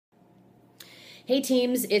Hey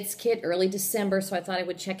teams, it's Kit, early December, so I thought I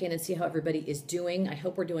would check in and see how everybody is doing. I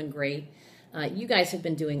hope we're doing great. You guys have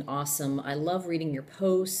been doing awesome. I love reading your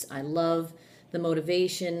posts. I love the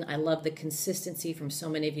motivation. I love the consistency from so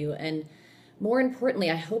many of you. And more importantly,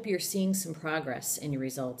 I hope you're seeing some progress in your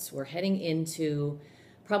results. We're heading into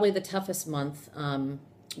probably the toughest month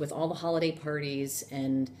with all the holiday parties.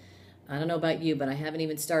 And I don't know about you, but I haven't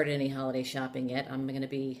even started any holiday shopping yet. I'm going to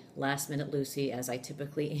be last minute Lucy, as I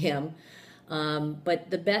typically am. But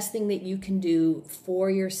the best thing that you can do for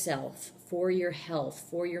yourself, for your health,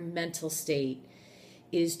 for your mental state,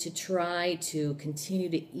 is to try to continue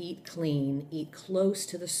to eat clean, eat close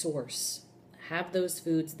to the source. Have those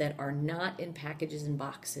foods that are not in packages and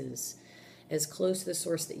boxes, as close to the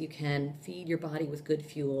source that you can. Feed your body with good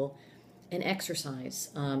fuel and exercise.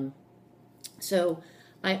 So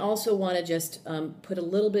I also want to just put a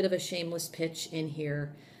little bit of a shameless pitch in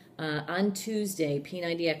here. On Tuesday,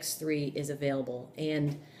 P90X3 is available,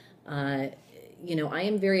 and I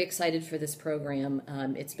am very excited for this program.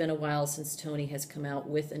 It's been a while since Tony has come out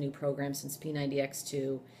with a new program, since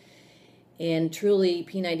P90X2, and truly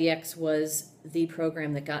P90X was the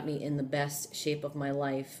program that got me in the best shape of my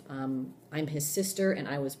life. I'm his sister, and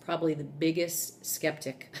I was probably the biggest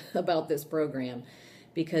skeptic about this program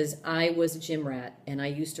because I was a gym rat, and I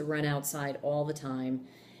used to run outside all the time.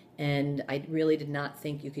 And I really did not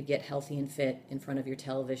think you could get healthy and fit in front of your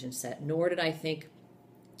television set, nor did I think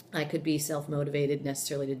I could be self-motivated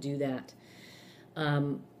necessarily to do that.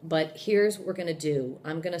 But here's what we're going to do.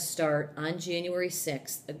 I'm going to start on January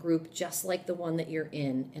 6th, a group just like the one that you're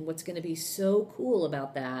in. And what's going to be so cool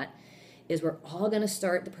about that is we're all going to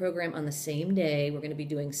start the program on the same day. We're going to be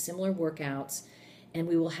doing similar workouts, and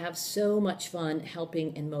we will have so much fun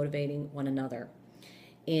helping and motivating one another.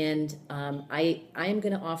 And I am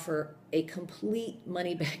going to offer a complete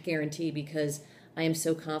money-back guarantee because I am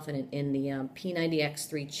so confident in the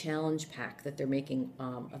P90X3 Challenge Pack that they're making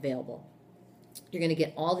available. You're going to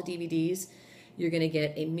get all the DVDs. You're going to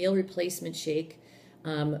get a meal replacement shake,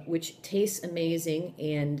 which tastes amazing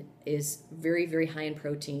and is very, very high in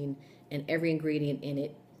protein, and every ingredient in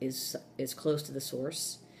it is close to the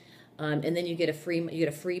source. And then you get a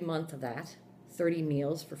free month of that, 30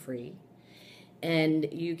 meals for free. And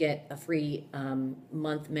you get a free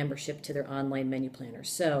month membership to their online menu planner.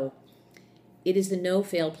 So it is the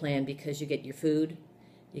no-fail plan because you get your food,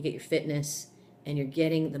 you get your fitness, and you're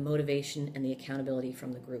getting the motivation and the accountability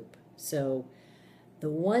from the group. So the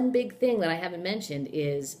one big thing that I haven't mentioned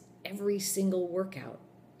is every single workout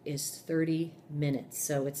is 30 minutes.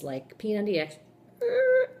 So it's like P90X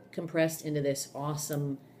compressed into this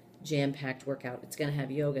awesome jam-packed workout. It's going to have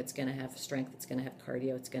yoga, it's going to have strength, it's going to have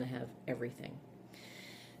cardio, it's going to have everything.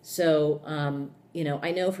 So, I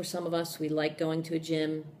know for some of us, we like going to a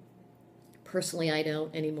gym. Personally, I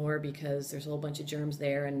don't anymore because there's a whole bunch of germs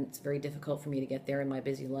there, and it's very difficult for me to get there in my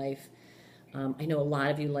busy life. I know a lot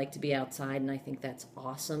of you like to be outside, and I think that's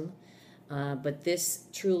awesome. But this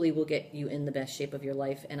truly will get you in the best shape of your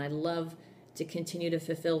life, and I love to continue to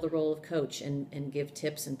fulfill the role of coach and give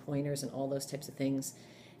tips and pointers and all those types of things,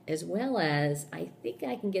 as well as I think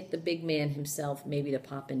I can get the big man himself maybe to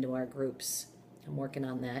pop into our groups. I'm working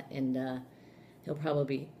on that, and he'll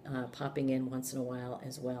probably be popping in once in a while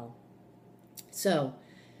as well. So,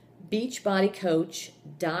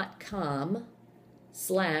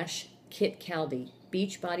 beachbodycoach.com/Kit Caldy.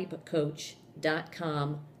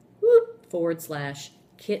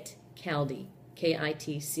 beachbodycoach.com/Kit Caldy.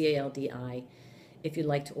 KITCALDI. If you'd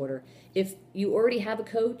like to order. If you already have a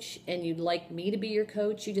coach and you'd like me to be your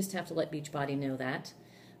coach, you just have to let Beachbody know that.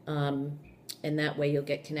 And that way you'll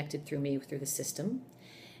get connected through me through the system.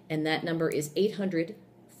 And that number is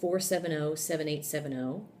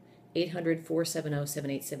 800-470-7870.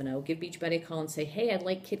 800-470-7870. Give Beachbody a call and say, hey, I'd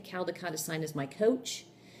like Kit Caldicott to sign as my coach.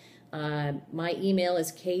 My email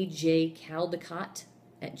is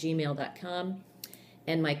kjcaldicott@gmail.com.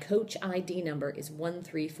 And my coach ID number is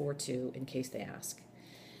 1342 in case they ask.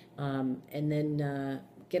 And then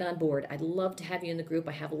get on board. I'd love to have you in the group.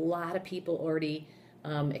 I have a lot of people already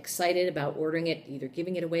excited about ordering it, either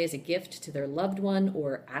giving it away as a gift to their loved one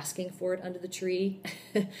or asking for it under the tree,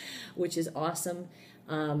 which is awesome.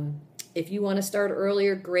 If you want to start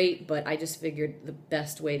earlier, great, but I just figured the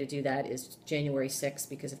best way to do that is January 6th,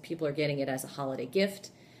 because if people are getting it as a holiday gift,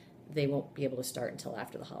 they won't be able to start until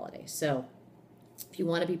after the holiday. So if you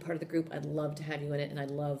want to be part of the group, I'd love to have you in it, and I'd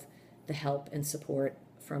love the help and support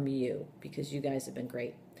from you because you guys have been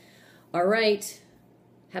great. All right.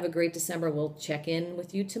 Have a great December. We'll check in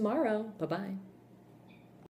with you tomorrow. Bye-bye.